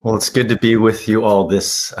Well, it's good to be with you all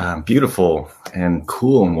this beautiful and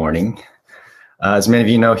cool morning. As many of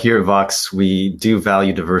you know, here at Vox, we do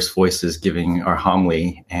value diverse voices giving our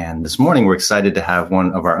homily. And this morning, we're excited to have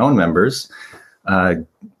one of our own members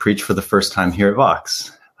preach for the first time here at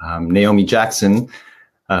Vox. Naomi Jackson,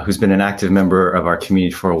 who's been an active member of our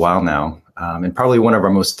community for a while now, and probably one of our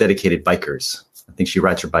most dedicated bikers. I think she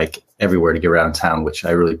rides her bike everywhere to get around town, which I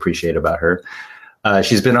really appreciate about her.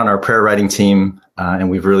 She's been on our prayer writing team,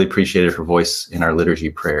 and we've really appreciated her voice in our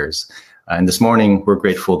liturgy prayers. And this morning, we're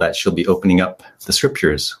grateful that she'll be opening up the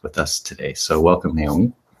scriptures with us today. So welcome,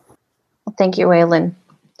 Naomi. Thank you, Waylon,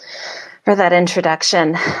 for that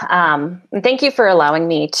introduction. And thank you for allowing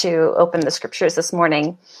me to open the scriptures this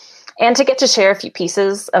morning and to get to share a few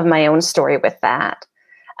pieces of my own story with that.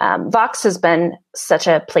 Vox has been such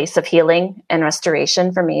a place of healing and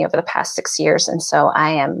restoration for me over the past 6 years. And so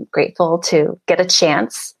I am grateful to get a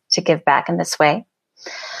chance to give back in this way.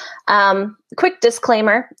 Quick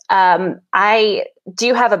disclaimer. I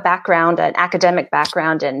do have a background, an academic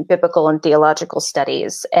background in biblical and theological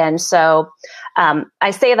studies. And so I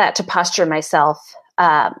say that to posture myself,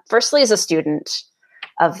 firstly, as a student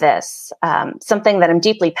of this, something that I'm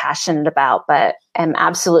deeply passionate about, but am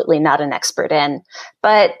absolutely not an expert in.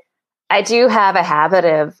 But I do have a habit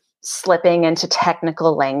of slipping into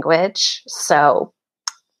technical language. So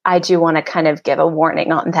I do want to kind of give a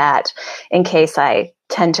warning on that in case I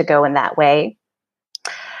tend to go in that way.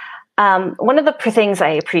 One of the things I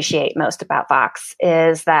appreciate most about Vox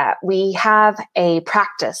is that we have a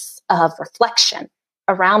practice of reflection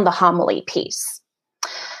around the homily piece.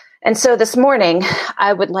 And so this morning,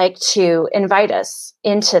 I would like to invite us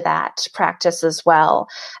into that practice as well,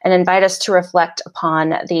 and invite us to reflect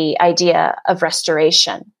upon the idea of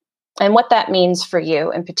restoration and what that means for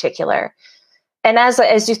you in particular. And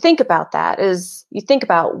as you think about that, as you think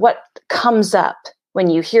about what comes up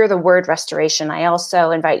when you hear the word restoration, I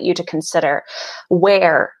also invite you to consider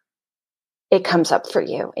where it comes up for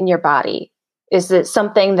you in your body. Is it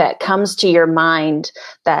something that comes to your mind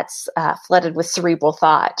that's flooded with cerebral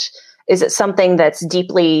thought? Is it something that's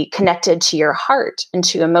deeply connected to your heart and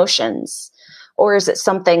to emotions? Or is it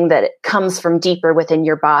something that comes from deeper within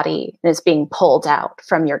your body and is being pulled out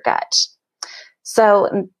from your gut?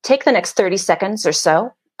 So take the next 30 seconds or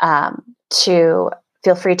so to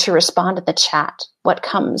feel free to respond in the chat. What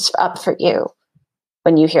comes up for you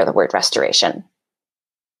when you hear the word restoration?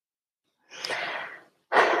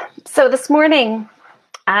 So this morning,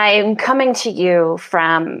 I'm coming to you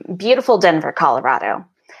from beautiful Denver, Colorado,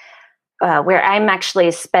 where I'm actually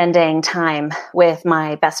spending time with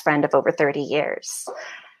my best friend of over 30 years.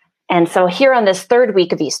 And so here on this third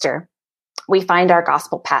week of Easter, we find our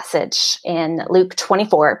gospel passage in Luke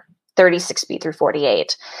 24, 36b through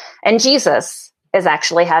 48. And Jesus is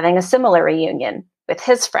actually having a similar reunion with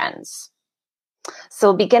his friends. So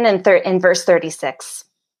we'll begin in verse 36.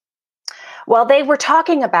 While they were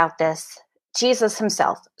talking about this, Jesus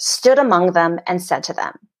himself stood among them and said to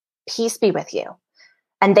them, "Peace be with you."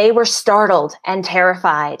 And they were startled and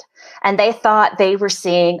terrified, and they thought they were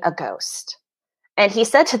seeing a ghost. And he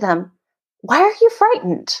said to them, "Why are you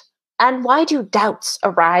frightened? And why do doubts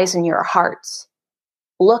arise in your hearts?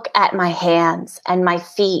 Look at my hands and my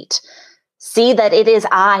feet. See that it is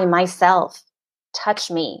I myself. Touch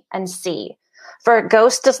me and see. For a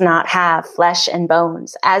ghost does not have flesh and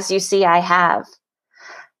bones, as you see I have."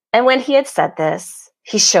 And when he had said this,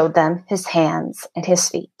 he showed them his hands and his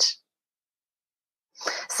feet.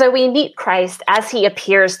 So we meet Christ as he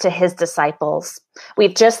appears to his disciples.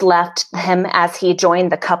 We've just left him as he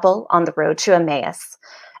joined the couple on the road to Emmaus.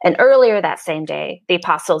 And earlier that same day, the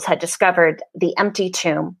apostles had discovered the empty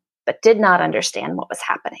tomb, but did not understand what was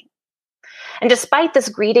happening. And despite this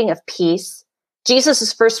greeting of peace,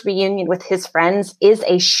 Jesus' first reunion with his friends is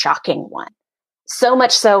a shocking one. So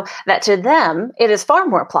much so that to them, it is far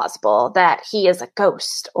more plausible that he is a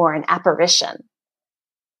ghost or an apparition.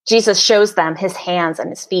 Jesus shows them his hands and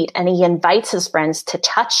his feet, and he invites his friends to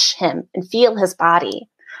touch him and feel his body.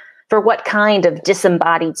 For what kind of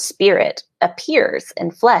disembodied spirit appears in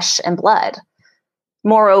flesh and blood?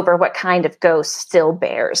 Moreover, what kind of ghost still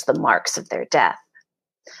bears the marks of their death?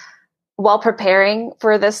 While preparing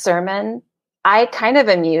for this sermon, I kind of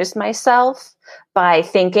amused myself by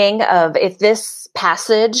thinking of if this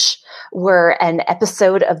passage were an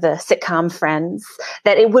episode of the sitcom Friends,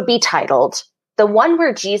 that it would be titled, "The one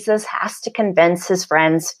where Jesus has to convince his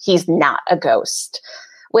friends he's not a ghost,"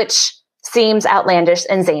 which seems outlandish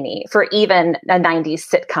and zany for even a 90s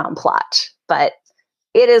sitcom plot, but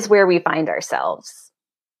it is where we find ourselves.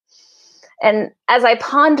 And as I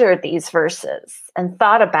pondered these verses and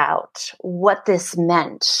thought about what this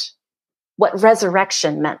meant, what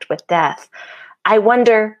resurrection meant with death, I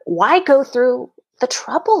wonder, why go through the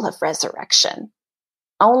trouble of resurrection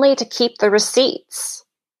only to keep the receipts?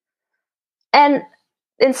 And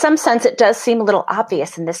in some sense, it does seem a little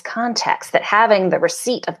obvious in this context that having the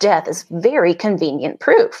receipt of death is very convenient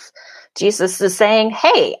proof. Jesus is saying,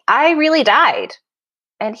 hey, I really died,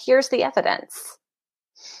 and here's the evidence.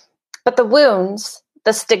 But the wounds,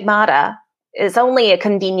 the stigmata, is only a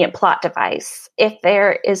convenient plot device if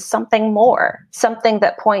there is something more, something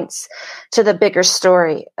that points to the bigger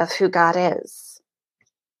story of who God is.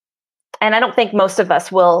 And I don't think most of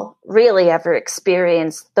us will really ever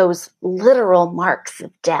experience those literal marks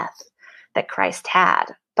of death that Christ had.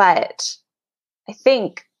 But I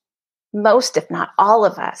think most, if not all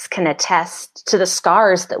of us, can attest to the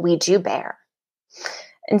scars that we do bear.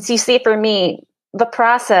 And so you see, for me, the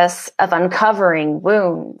process of uncovering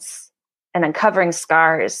wounds and uncovering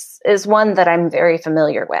scars is one that I'm very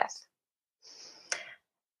familiar with.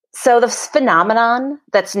 So the phenomenon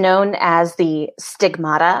that's known as the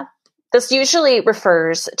stigmata, this usually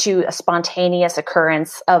refers to a spontaneous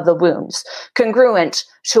occurrence of the wounds, congruent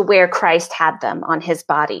to where Christ had them on his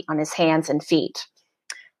body, on his hands and feet.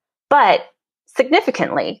 But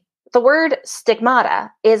significantly, the word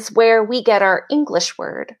stigmata is where we get our English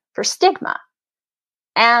word for stigma.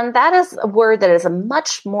 And that is a word that is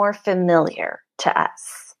much more familiar to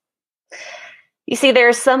us. You see, there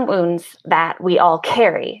are some wounds that we all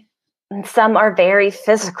carry, and some are very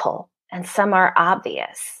physical, and some are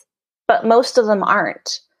obvious. But most of them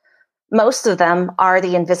aren't. Most of them are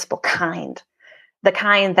the invisible kind, the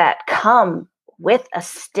kind that come with a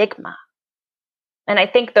stigma. And I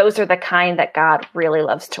think those are the kind that God really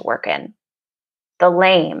loves to work in. The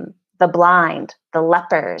lame, the blind, the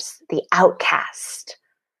lepers, the outcast.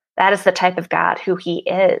 That is the type of God who he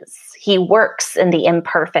is. He works in the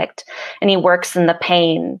imperfect, and he works in the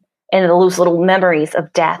pain and those little memories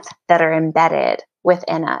of death that are embedded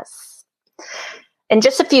within us. In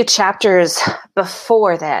just a few chapters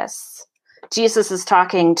before this, Jesus is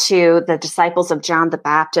talking to the disciples of John the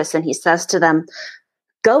Baptist, and he says to them,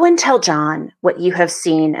 "Go and tell John what you have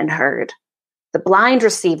seen and heard. The blind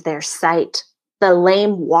receive their sight, the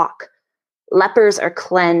lame walk, lepers are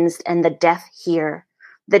cleansed, and the deaf hear.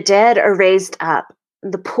 The dead are raised up,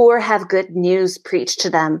 the poor have good news preached to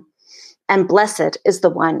them, and blessed is the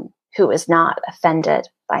one who is not offended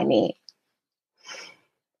by me."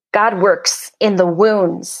 God works in the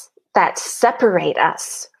wounds that separate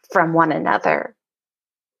us from one another.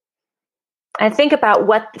 And think about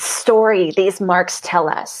what story these marks tell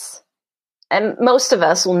us. And most of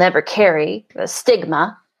us will never carry the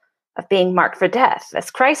stigma of being marked for death,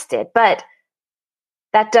 as Christ did, but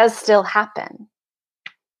that does still happen.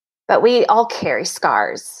 But we all carry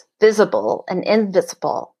scars, visible and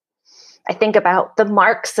invisible. I think about the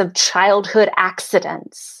marks of childhood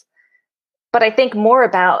accidents, but I think more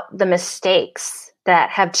about the mistakes that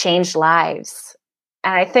have changed lives.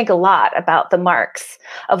 And I think a lot about the marks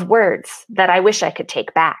of words that I wish I could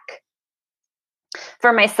take back.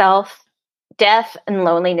 For myself, death and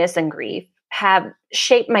loneliness and grief have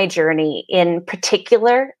shaped my journey in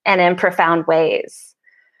particular and in profound ways.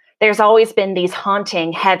 There's always been these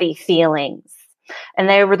haunting, heavy feelings, and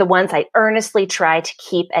they were the ones I earnestly tried to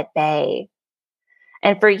keep at bay.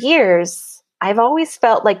 And for years, I've always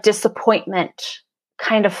felt like disappointment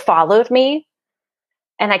kind of followed me,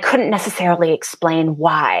 and I couldn't necessarily explain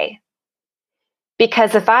why.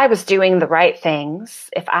 Because if I was doing the right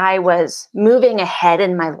things, if I was moving ahead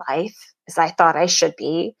in my life as I thought I should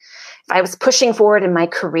be, if I was pushing forward in my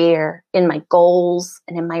career, in my goals,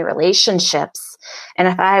 and in my relationships, and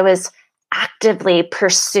if I was actively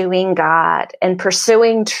pursuing God and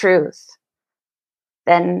pursuing truth,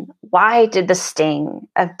 then why did the sting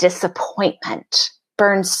of disappointment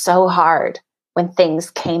burn so hard when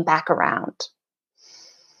things came back around?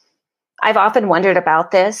 I've often wondered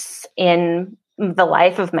about this in the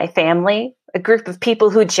life of my family, a group of people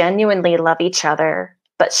who genuinely love each other,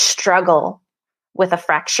 but struggle with a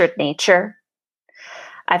fractured nature.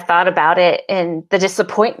 I've thought about it in the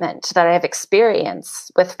disappointment that I've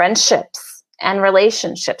experienced with friendships and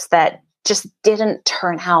relationships that just didn't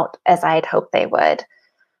turn out as I had hoped they would.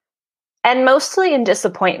 And mostly in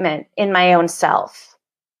disappointment in my own self.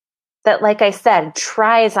 That, like I said,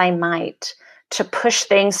 try as I might to push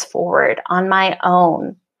things forward on my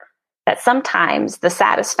own, that sometimes the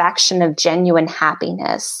satisfaction of genuine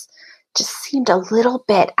happiness just seemed a little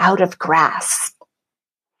bit out of grasp.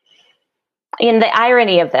 And the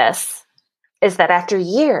irony of this is that after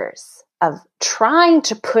years of trying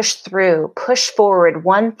to push forward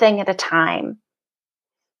one thing at a time,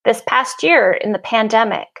 this past year in the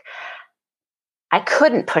pandemic, I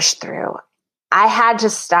couldn't push through. I had to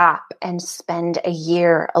stop and spend a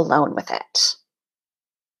year alone with it.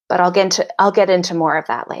 But I'll get into more of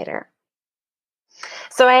that later.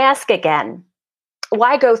 So I ask again,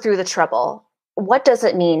 why go through the trouble? What does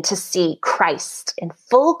it mean to see Christ in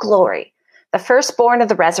full glory, the firstborn of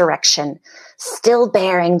the resurrection, still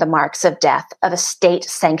bearing the marks of death of a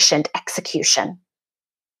state-sanctioned execution?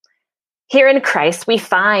 Here in Christ, we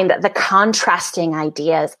find the contrasting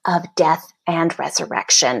ideas of death and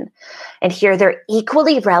resurrection. And here they're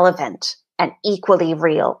equally relevant and equally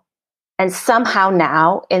real. And somehow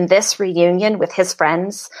now, in this reunion with his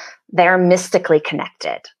friends, they're mystically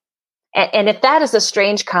connected. And if that is a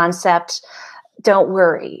strange concept, don't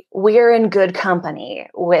worry. We're in good company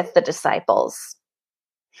with the disciples.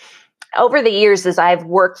 Over the years, as I've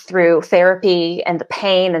worked through therapy and the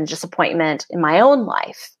pain and disappointment in my own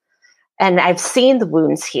life, and I've seen the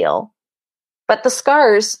wounds heal, but the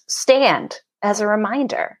scars stand as a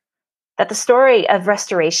reminder that the story of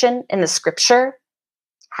restoration in the scripture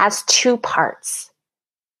has two parts.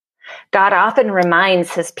 God often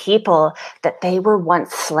reminds his people that they were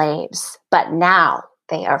once slaves, but now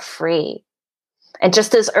they are free. And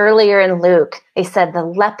just as earlier in Luke, they said the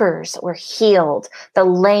lepers were healed, the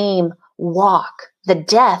lame walk, the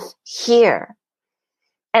deaf hear.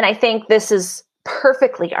 And I think this is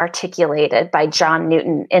perfectly articulated by John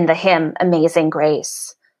Newton in the hymn Amazing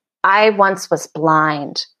Grace. I once was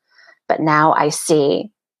blind, but now I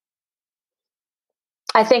see.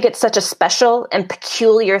 I think it's such a special and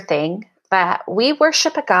peculiar thing that we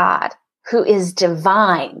worship a God who is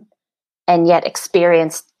divine and yet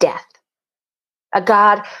experienced death. A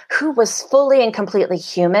God who was fully and completely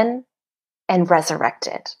human and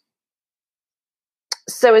resurrected.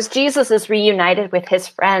 So as Jesus is reunited with his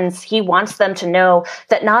friends, he wants them to know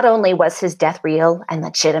that not only was his death real and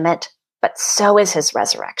legitimate, but so is his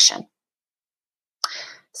resurrection.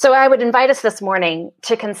 So I would invite us this morning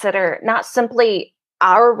to consider not simply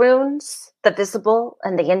our wounds, the visible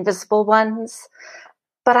and the invisible ones,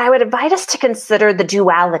 but I would invite us to consider the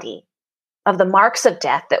duality of the marks of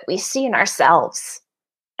death that we see in ourselves.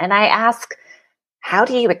 And I ask, how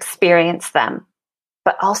do you experience them?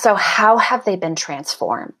 But also, how have they been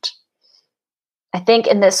transformed? I think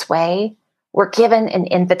in this way, we're given an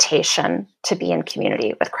invitation to be in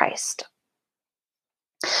community with Christ.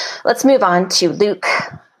 Let's move on to Luke,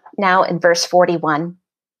 now in verse 41.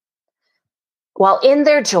 While in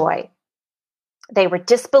their joy, they were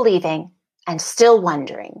disbelieving and still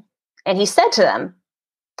wondering. And he said to them,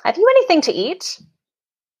 "Have you anything to eat?"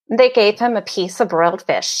 And they gave him a piece of broiled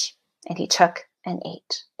fish, and he took and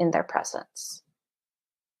ate in their presence.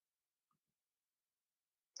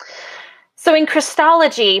 So in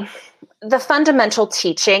Christology, the fundamental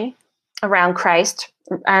teaching around Christ,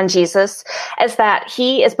 around Jesus, is that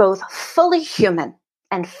he is both fully human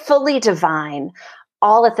and fully divine,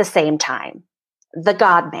 all at the same time, the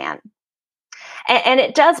God-man. And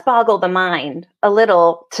it does boggle the mind a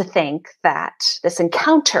little to think that this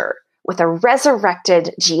encounter with a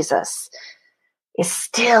resurrected Jesus is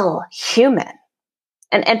still human.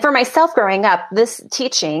 And for myself growing up, this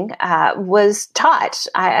teaching was taught.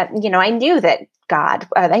 I knew that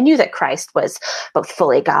I knew that Christ was both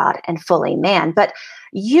fully God and fully man, but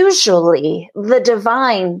usually the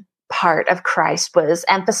divine part of Christ was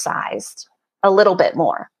emphasized a little bit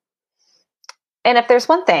more. And if there's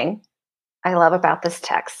one thing I love about this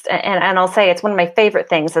text, and I'll say it's one of my favorite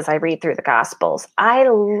things as I read through the Gospels, I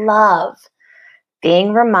love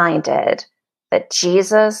being reminded that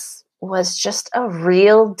Jesus was just a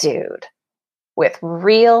real dude with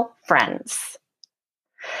real friends.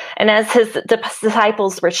 And as his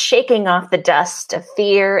disciples were shaking off the dust of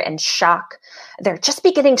fear and shock, they're just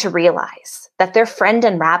beginning to realize that their friend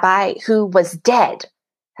and rabbi who was dead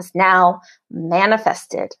has now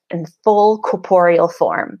manifested in full corporeal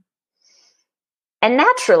form. And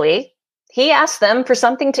naturally, he asked them for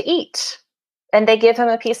something to eat, and they give him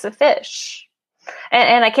a piece of fish.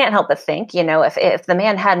 And I can't help but think, if the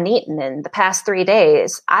man hadn't eaten in the past 3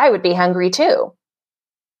 days, I would be hungry too.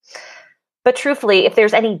 But truthfully, if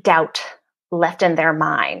there's any doubt left in their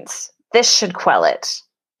minds, this should quell it.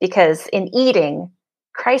 Because in eating,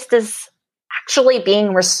 Christ is actually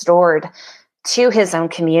being restored to his own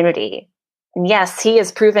community. And yes, he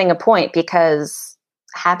is proving a point, because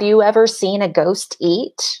have you ever seen a ghost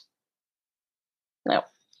eat? No.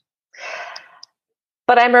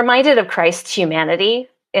 But I'm reminded of Christ's humanity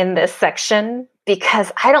in this section,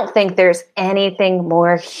 because I don't think there's anything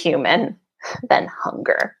more human than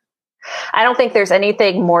hunger. I don't think there's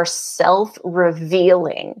anything more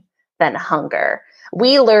self-revealing than hunger.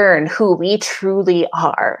 We learn who we truly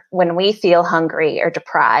are when we feel hungry or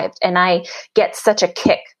deprived. And I get such a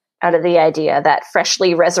kick out of the idea that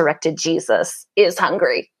freshly resurrected Jesus is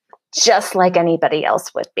hungry, just like anybody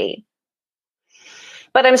else would be.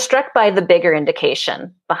 But I'm struck by the bigger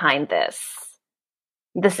indication behind this.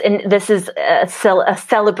 This is a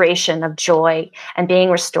celebration of joy and being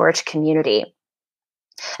restored to community.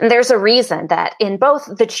 And there's a reason that in both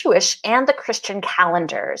the Jewish and the Christian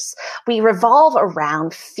calendars, we revolve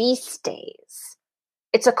around feast days.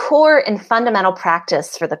 It's a core and fundamental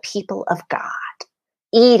practice for the people of God.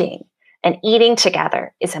 Eating and eating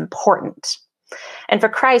together is important. And for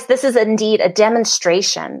Christ, this is indeed a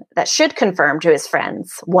demonstration that should confirm to his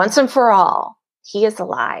friends, once and for all, he is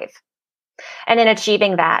alive. And in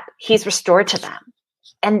achieving that, he's restored to them.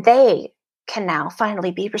 And they can now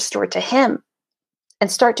finally be restored to him and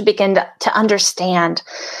start to begin to understand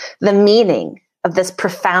the meaning of this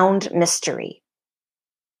profound mystery.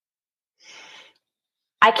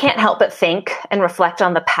 I can't help but think and reflect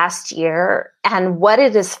on the past year and what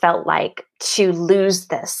it has felt like to lose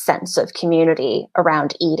this sense of community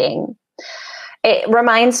around eating. It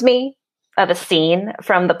reminds me of a scene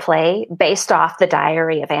from the play based off the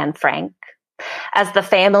diary of Anne Frank. As the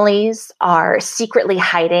families are secretly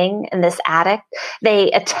hiding in this attic,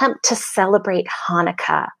 they attempt to celebrate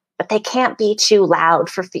Hanukkah, but they can't be too loud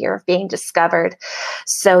for fear of being discovered.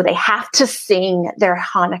 So they have to sing their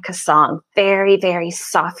Hanukkah song very, very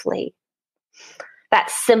softly.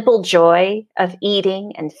 That simple joy of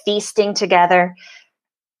eating and feasting together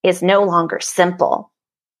is no longer simple.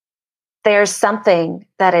 There's something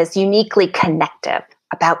that is uniquely connective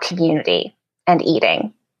about community and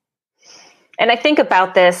eating. And I think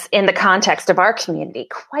about this in the context of our community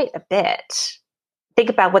quite a bit.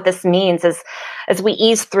 Think about what this means as we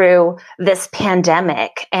ease through this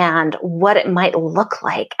pandemic and what it might look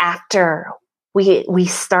like after we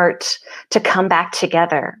start to come back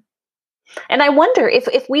together. And I wonder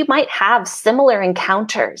if we might have similar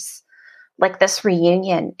encounters like this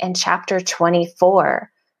reunion in chapter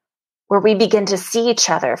 24, where we begin to see each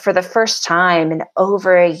other for the first time in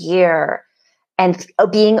over a year and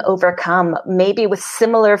being overcome maybe with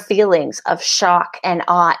similar feelings of shock and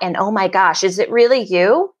awe and, oh my gosh, is it really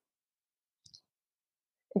you?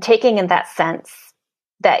 And taking in that sense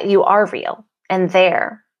that you are real and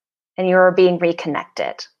there and you are being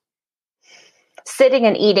reconnected. Sitting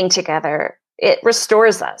and eating together, it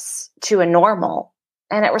restores us to a normal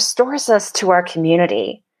and it restores us to our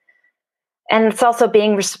community. And it's also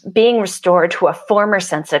being restored to a former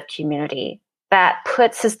sense of community that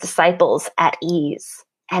puts his disciples at ease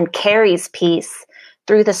and carries peace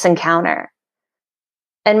through this encounter.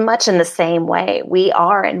 And much in the same way, we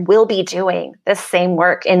are and will be doing this same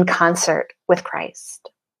work in concert with Christ.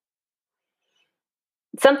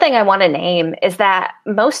 Something I want to name is that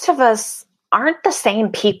most of us aren't the same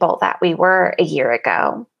people that we were a year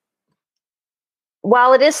ago.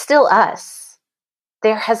 While it is still us,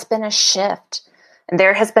 there has been a shift and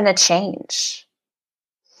there has been a change.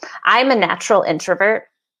 I'm a natural introvert,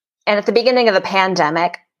 and at the beginning of the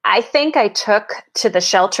pandemic, I think I took to the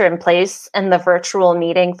shelter in place and the virtual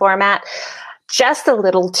meeting format just a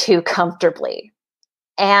little too comfortably.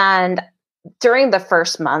 And during the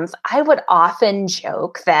first month, I would often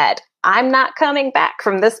joke that I'm not coming back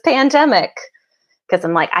from this pandemic because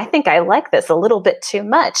I'm like, I think I like this a little bit too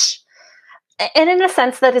much. And in a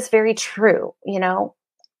sense, that is very true. You know,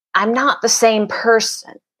 I'm not the same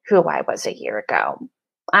person who I was a year ago.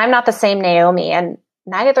 I'm not the same Naomi, and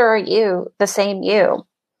neither are you the same you.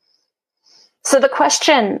 So the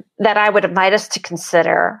question that I would invite us to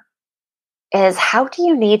consider is, how do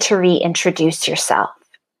you need to reintroduce yourself?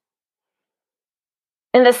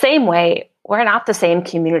 In the same way, we're not the same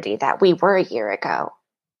community that we were a year ago.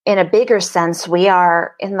 In a bigger sense, we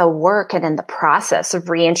are in the work and in the process of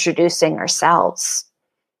reintroducing ourselves.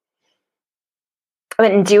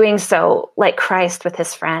 But in doing so, like Christ with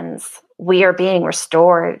his friends, we are being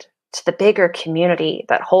restored to the bigger community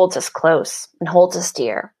that holds us close and holds us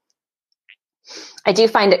dear. I do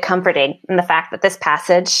find it comforting in the fact that this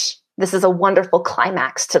passage, this is a wonderful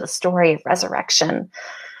climax to the story of resurrection,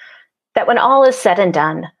 that when all is said and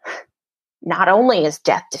done, not only is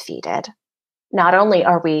death defeated, not only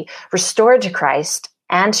are we restored to Christ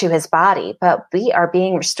and to his body, but we are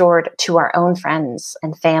being restored to our own friends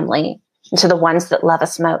and family and to the ones that love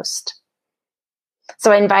us most.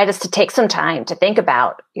 So I invite us to take some time to think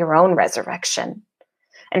about your own resurrection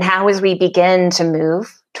and how, as we begin to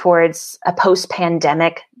move towards a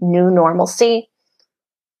post-pandemic new normalcy,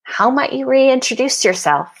 how might you reintroduce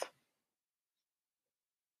yourself?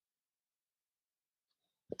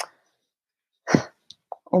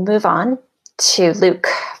 We'll move on to Luke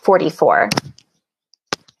 44.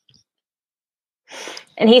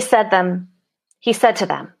 And he said to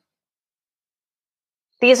them,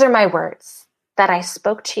 these are my words that I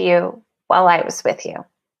spoke to you while I was with you.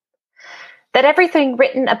 That everything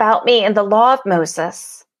written about me in the law of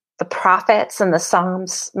Moses, the prophets and the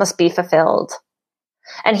Psalms must be fulfilled.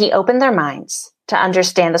 And he opened their minds to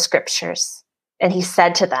understand the scriptures. And he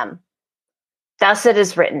said to them, thus it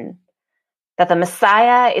is written, that the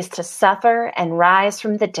Messiah is to suffer and rise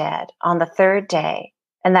from the dead on the third day,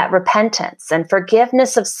 and that repentance and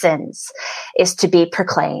forgiveness of sins is to be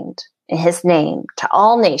proclaimed in his name to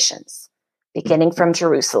all nations, beginning from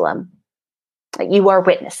Jerusalem. You are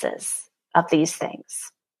witnesses of these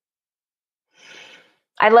things.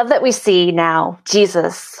 I love that we see now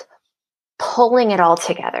Jesus pulling it all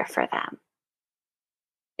together for them.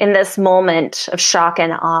 In this moment of shock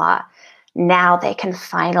and awe, now they can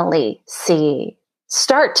finally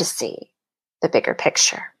start to see the bigger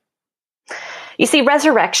picture. You see,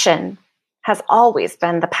 resurrection has always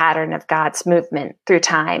been the pattern of God's movement through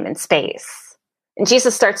time and space. And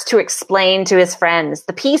Jesus starts to explain to his friends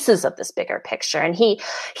the pieces of this bigger picture. And he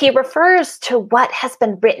refers to what has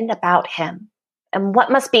been written about him and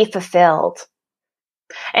what must be fulfilled.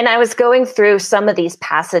 And I was going through some of these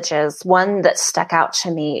passages. One that stuck out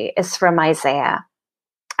to me is from Isaiah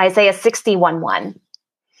 61:1.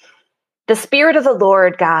 The Spirit of the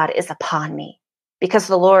Lord God is upon me, because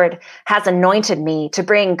the Lord has anointed me to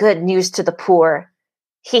bring good news to the poor.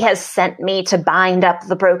 He has sent me to bind up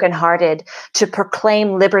the brokenhearted, to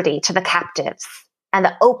proclaim liberty to the captives, and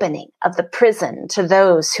the opening of the prison to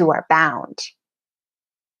those who are bound.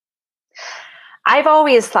 I've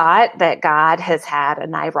always thought that God has had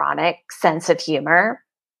an ironic sense of humor,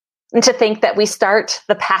 and to think that we start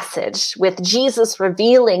the passage with Jesus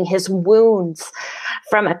revealing his wounds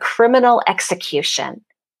from a criminal execution,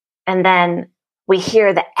 and then we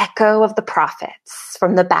hear the echo of the prophets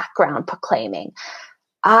from the background proclaiming,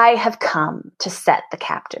 I have come to set the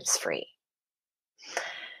captives free.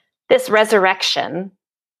 This resurrection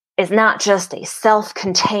is not just a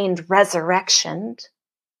self-contained resurrection,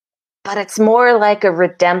 but it's more like a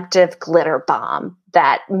redemptive glitter bomb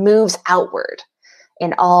that moves outward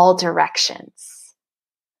in all directions.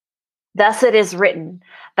 Thus it is written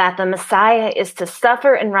that the Messiah is to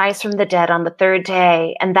suffer and rise from the dead on the third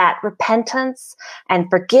day, and that repentance and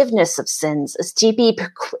forgiveness of sins is to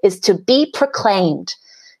be proclaimed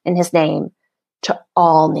in his name to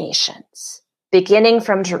all nations, beginning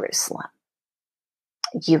from Jerusalem.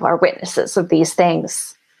 You are witnesses of these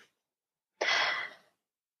things.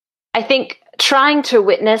 I think trying to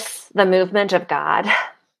witness the movement of God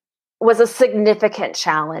was a significant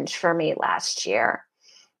challenge for me last year.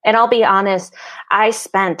 And I'll be honest, I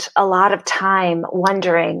spent a lot of time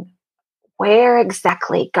wondering where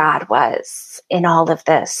exactly God was in all of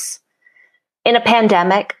this. In a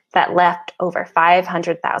pandemic that left over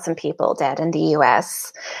 500,000 people dead in the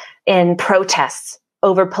US, in protests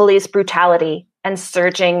over police brutality and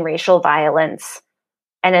surging racial violence,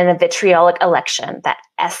 and in a vitriolic election that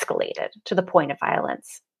escalated to the point of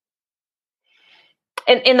violence.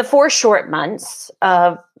 In the 4 short months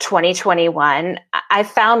of 2021, I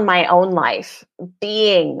found my own life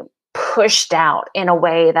being pushed out in a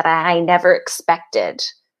way that I never expected.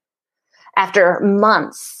 After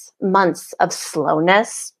months of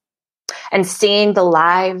slowness and seeing the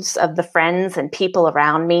lives of the friends and people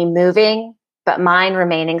around me moving, but mine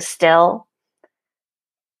remaining still,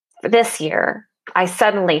 this year, I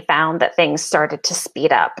suddenly found that things started to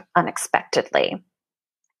speed up unexpectedly.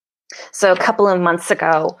 So a couple of months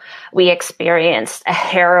ago, we experienced a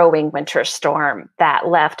harrowing winter storm that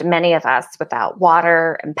left many of us without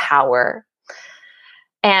water and power.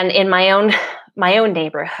 And in my own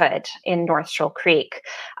neighborhood in North Shoal Creek,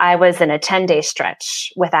 I was in a 10-day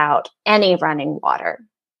stretch without any running water.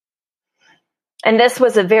 And this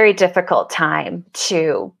was a very difficult time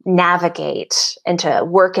to navigate and to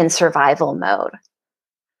work in survival mode.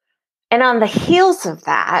 And on the heels of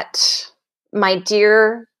that, my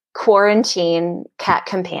dear quarantine cat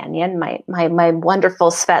companion, my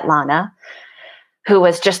wonderful Svetlana, who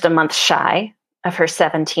was just a month shy of her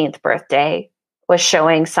 17th birthday, was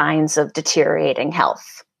showing signs of deteriorating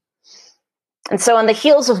health. And so on the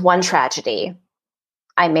heels of one tragedy,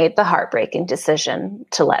 I made the heartbreaking decision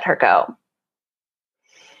to let her go.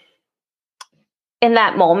 In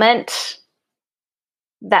that moment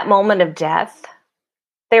of death,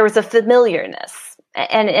 there was a familiarness,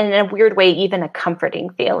 and in a weird way, even a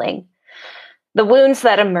comforting feeling. The wounds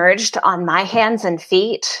that emerged on my hands and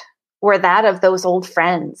feet were that of those old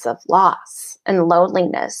friends of loss and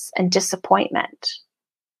loneliness and disappointment.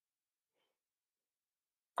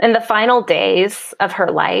 In the final days of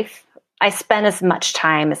her life, I spent as much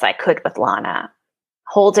time as I could with Lana,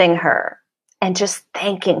 holding her, and just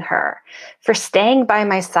thanking her for staying by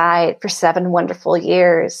my side for 7 wonderful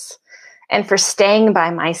years and for staying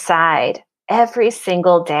by my side every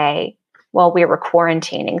single day while we were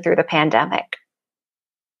quarantining through the pandemic.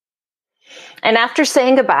 And after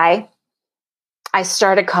saying goodbye, I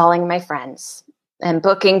started calling my friends and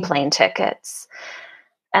booking plane tickets.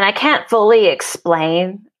 And I can't fully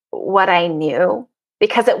explain what I knew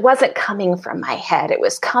because it wasn't coming from my head. It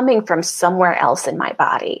was coming from somewhere else in my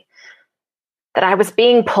body. That I was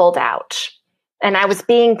being pulled out and I was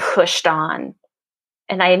being pushed on.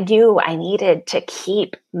 And I knew I needed to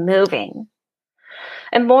keep moving.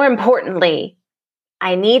 And more importantly,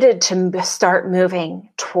 I needed to start moving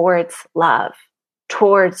towards love,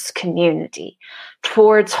 towards community,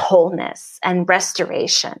 towards wholeness and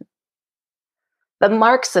restoration. The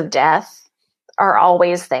marks of death are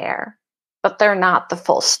always there, but they're not the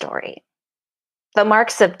full story. The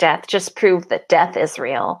marks of death just prove that death is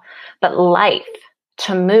real, but life,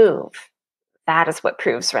 to move, that is what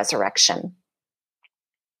proves resurrection.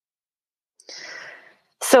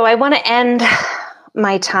 So I want to end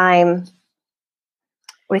my time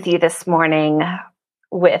with you this morning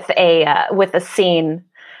with a scene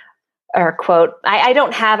or a quote. I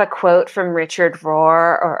don't have a quote from Richard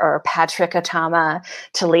Rohr or Patrick Atama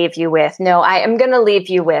to leave you with. No, I am going to leave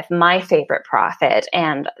you with my favorite prophet,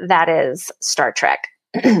 and that is Star Trek.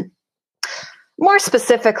 More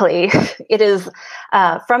specifically, it is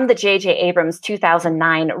from the J.J. Abrams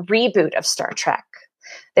 2009 reboot of Star Trek.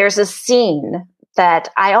 There's a scene that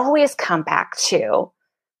I always come back to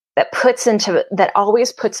that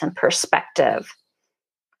always puts in perspective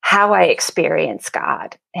how I experience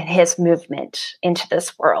God and his movement into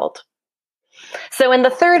this world. So in the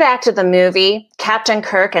third act of the movie, Captain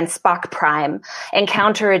Kirk and Spock Prime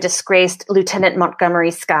encounter a disgraced Lieutenant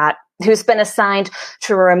Montgomery Scott, who's been assigned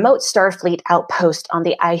to a remote Starfleet outpost on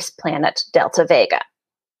the ice planet Delta Vega.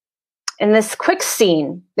 In this quick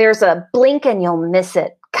scene, there's a blink and you'll miss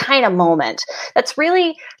it kind of moment that's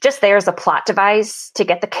really just there as a plot device to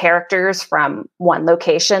get the characters from one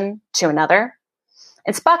location to another.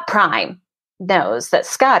 And Spock Prime knows that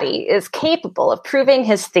Scotty is capable of proving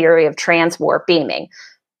his theory of transwarp beaming,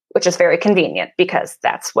 which is very convenient because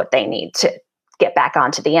that's what they need to get back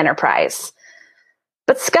onto the Enterprise.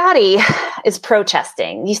 But Scotty is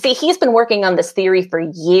protesting. You see, he's been working on this theory for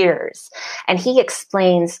years, and he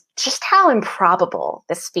explains just how improbable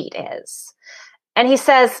this feat is. And he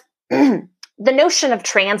says, the notion of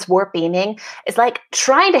transwarp beaming is like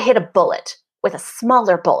trying to hit a bullet with a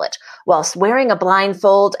smaller bullet whilst wearing a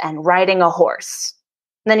blindfold and riding a horse.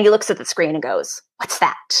 And then he looks at the screen and goes, "What's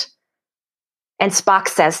that?" And Spock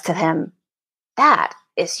says to him, "That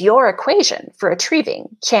is your equation for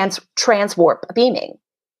achieving transwarp beaming."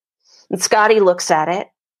 And Scotty looks at it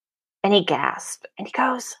and he gasps and he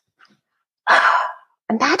goes,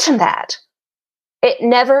 "Imagine that. It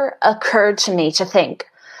never occurred to me to think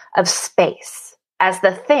of space as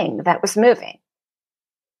the thing that was moving.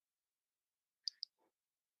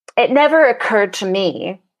 It never occurred to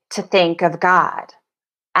me to think of God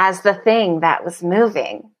as the thing that was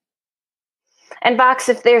moving." And Vox,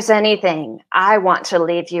 if there's anything I want to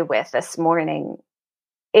leave you with this morning,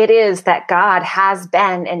 it is that God has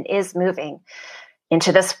been and is moving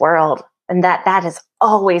into this world, and that has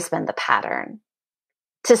always been the pattern.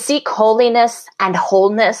 To seek holiness and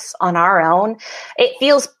wholeness on our own, it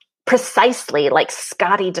feels precisely like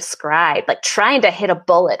Scotty described, like trying to hit a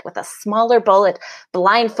bullet with a smaller bullet,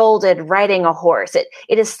 blindfolded, riding a horse. It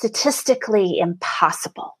is statistically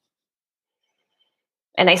impossible.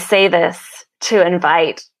 And I say this to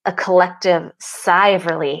invite a collective sigh of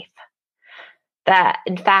relief that,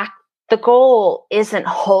 in fact, the goal isn't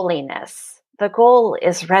holiness. The goal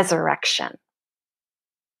is resurrection.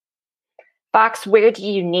 Fox, where do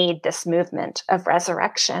you need this movement of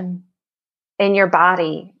resurrection? In your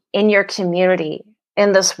body, in your community,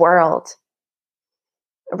 in this world.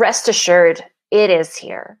 Rest assured, it is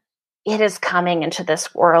here. It is coming into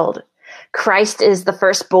this world. Christ is the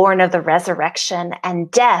firstborn of the resurrection,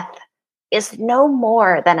 and death is no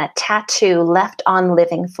more than a tattoo left on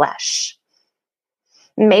living flesh.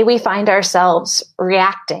 May we find ourselves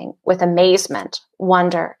reacting with amazement,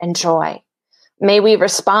 wonder, and joy. May we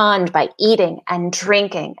respond by eating and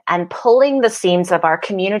drinking and pulling the seams of our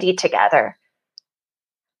community together.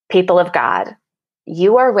 People of God,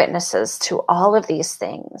 you are witnesses to all of these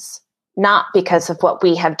things, not because of what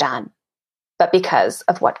we have done, but because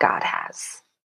of what God has.